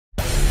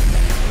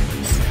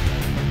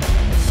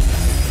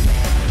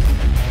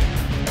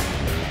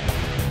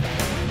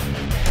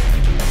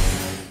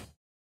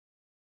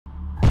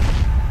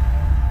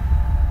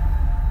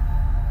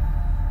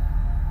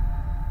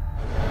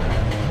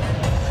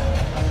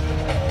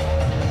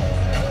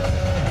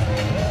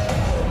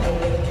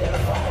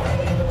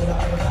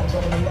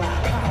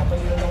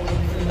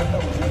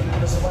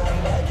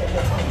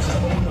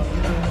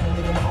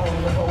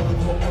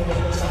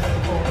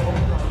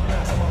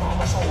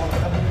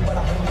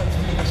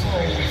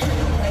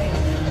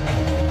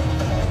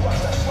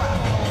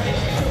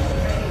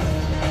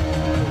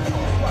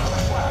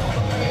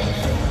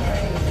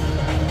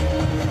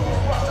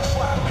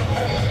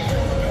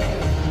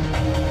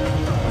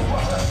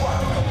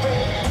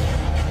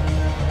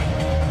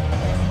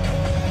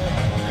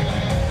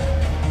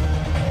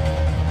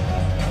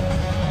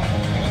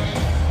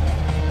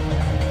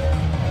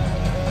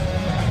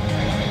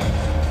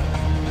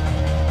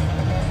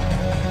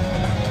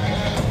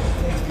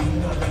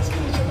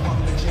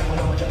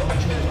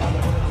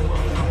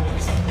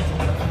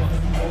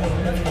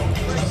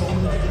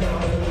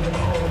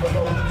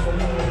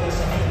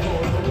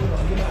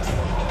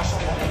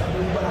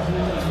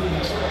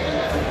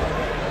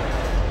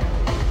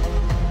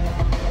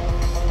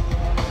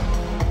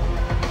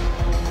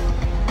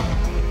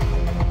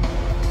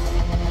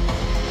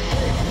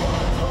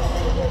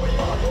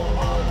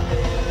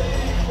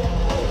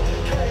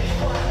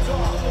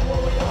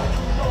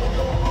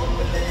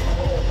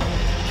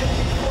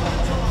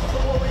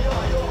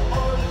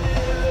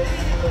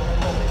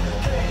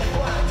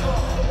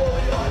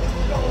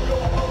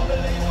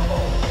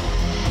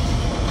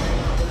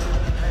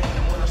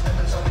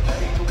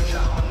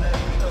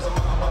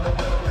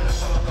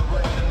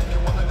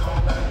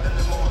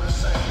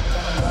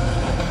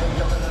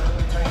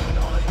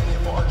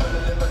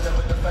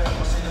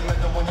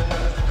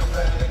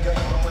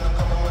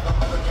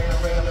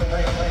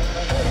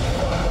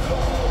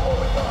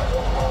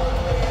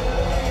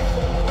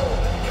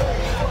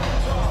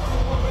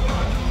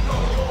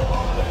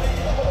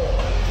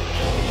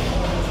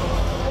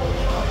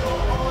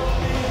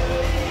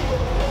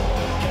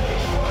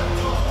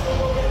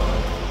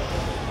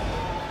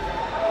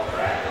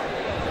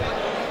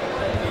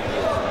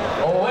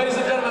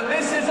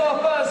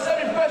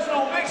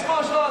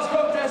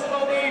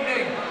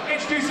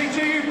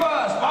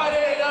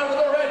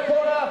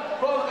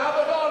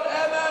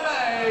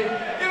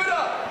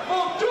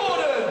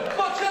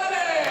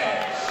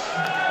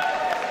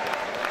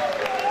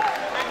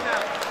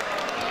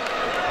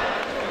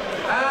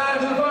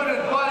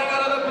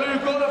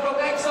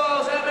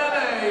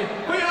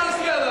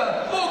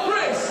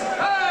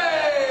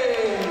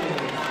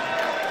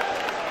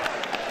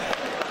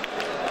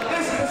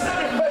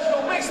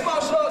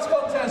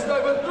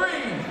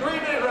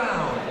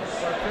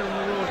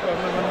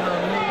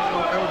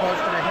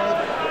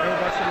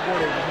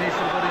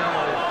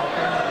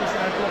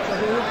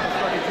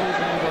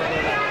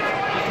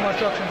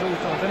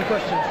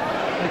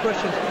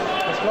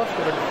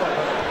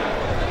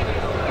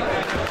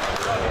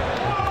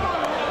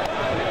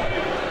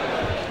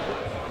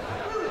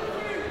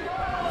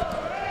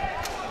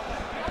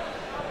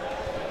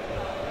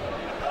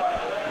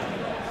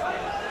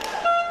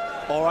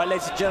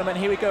ladies and gentlemen,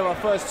 here we go, our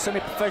first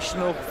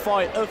semi-professional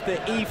fight of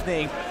the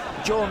evening.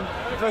 John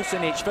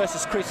Vocenic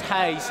versus Chris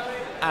Hayes.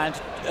 And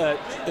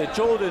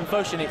Jordan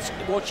Vocenic,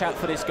 watch out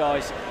for this,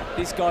 guys.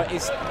 This guy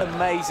is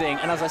amazing.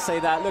 And as I say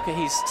that, look at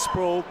his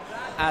sprawl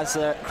as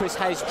Chris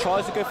Hayes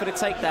tries to go for the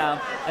takedown,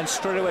 and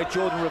straight away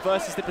Jordan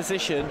reverses the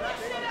position,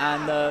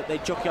 and they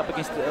jockey up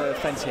against the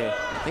fence here.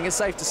 I think it's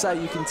safe to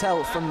say you can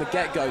tell from the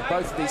get-go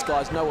both of these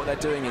guys know what they're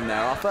doing in there.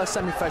 Our first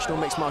semi-professional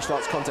mixed martial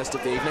arts contest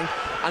of the evening,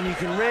 and you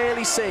can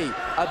really see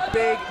a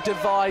big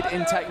divide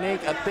in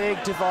technique, a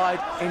big divide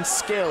in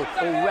skill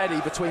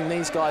already between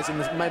these guys and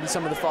maybe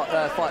some of the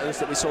fighters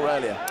that we saw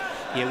earlier.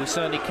 Yeah, we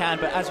certainly can,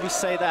 but as we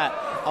say that,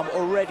 I'm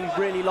already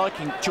really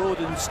liking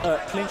Jordan's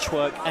clinch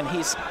work and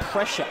his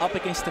pressure up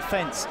against the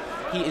fence.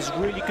 He is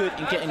really good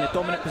in getting a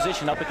dominant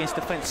position up against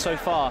the fence so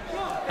far.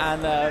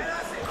 And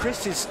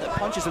Chris's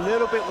punch is a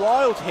little bit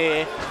wild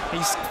here.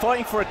 He's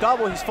fighting for a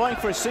double, he's fighting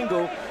for a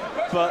single,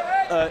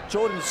 but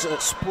Jordan's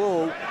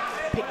sprawl,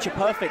 picture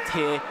perfect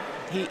here.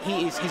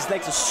 His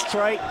legs are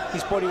straight,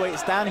 his body weight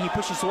is down, he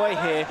pushes away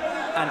here,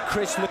 and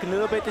Chris looking a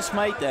little bit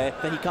dismayed there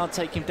that he can't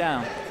take him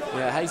down.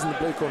 Yeah, Hayes in the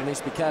blue corner needs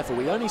to be careful.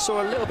 We only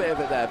saw a little bit of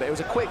it there, but it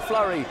was a quick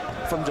flurry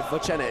from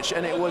Vocenic,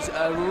 and it was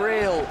a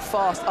real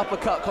fast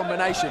uppercut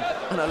combination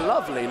and a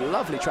lovely,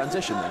 lovely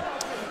transition there.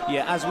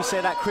 Yeah, as we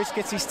say that, Chris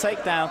gets his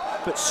takedown,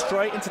 but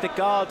straight into the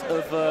guard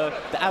of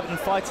the Aberdeen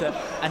fighter,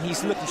 and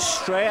he's looking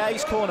straight at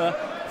his corner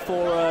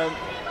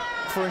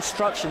for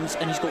instructions,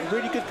 and he's got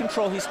really good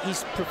control. He's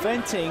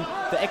preventing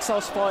the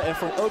Exiles fighter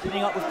from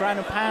opening up with ground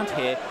and pound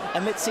here,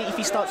 and let's see if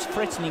he starts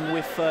threatening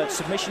with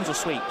submissions or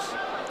sweeps.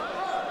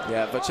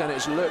 Yeah,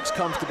 Vocenic looks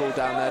comfortable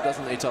down there,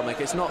 doesn't he,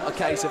 Tomek? It's not a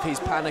case of he's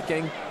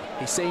panicking.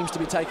 He seems to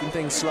be taking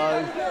things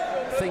slow,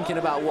 thinking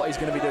about what he's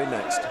going to be doing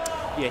next.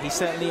 Yeah, he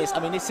certainly is. I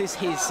mean, this is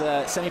his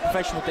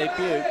semi-professional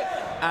debut.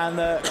 And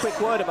a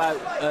quick word about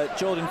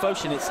Jordan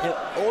Vocenic.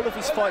 All of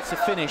his fights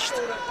are finished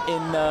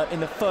in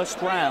the first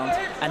round,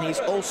 and he's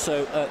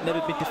also never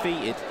been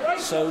defeated.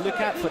 So look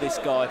out for this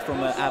guy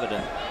from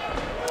Aberdeen.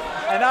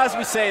 And as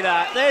we say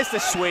that, there's the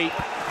sweep.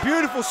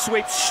 Beautiful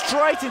sweep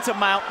straight into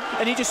Mount,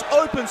 and he just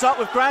opens up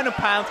with ground and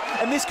pound,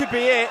 and this could be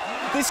it.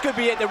 This could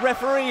be it. The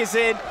referee is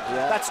in.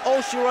 Yeah. That's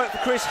all she wrote for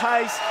Chris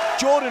Hayes.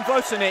 Jordan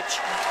Vocenic.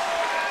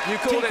 You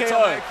called it,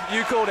 Tomek.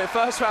 You called it.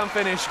 First round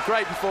finish.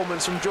 Great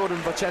performance from Jordan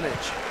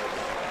Vocenic.